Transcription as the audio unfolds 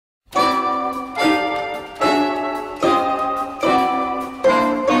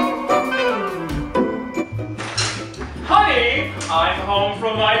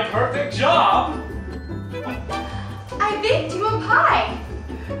perfect job. I baked you a pie.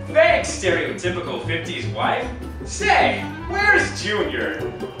 Thanks, stereotypical 50s wife. Say, where's Junior?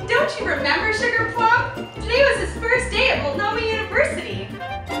 Don't you remember, Sugar Plum? Today was his first day at Multnomah University.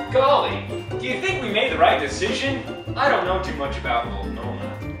 Golly, do you think we made the right decision? I don't know too much about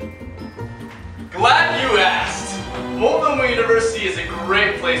Multnomah. Glad you asked. Multnomah University is a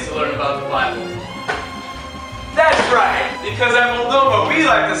great place to learn about the Bible. That's right, because at Multnomah we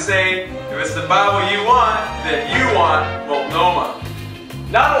like to say, if it's the Bible you want, then you want Multnomah.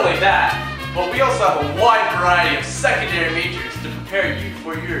 Not only that, but we also have a wide variety of secondary majors to prepare you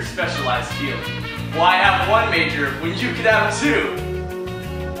for your specialized field. Why have one major when you could have two?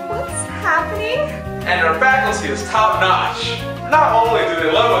 What's happening? And our faculty is top-notch. Not only do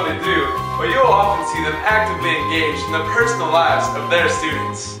they love what they do, but you'll often see them actively engaged in the personal lives of their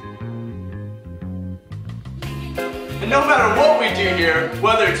students. And no matter what we do here,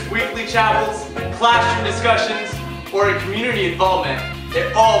 whether it's weekly chapels, classroom discussions, or community involvement,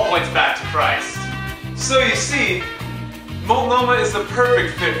 it all points back to Christ. So you see, Multnomah is the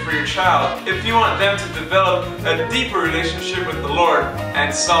perfect fit for your child if you want them to develop a deeper relationship with the Lord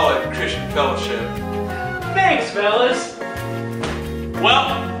and solid Christian fellowship. Thanks, fellas.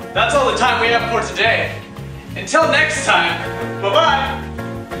 Well, that's all the time we have for today. Until next time, bye-bye.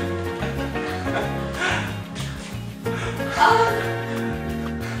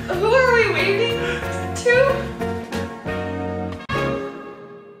 Who are we waving to?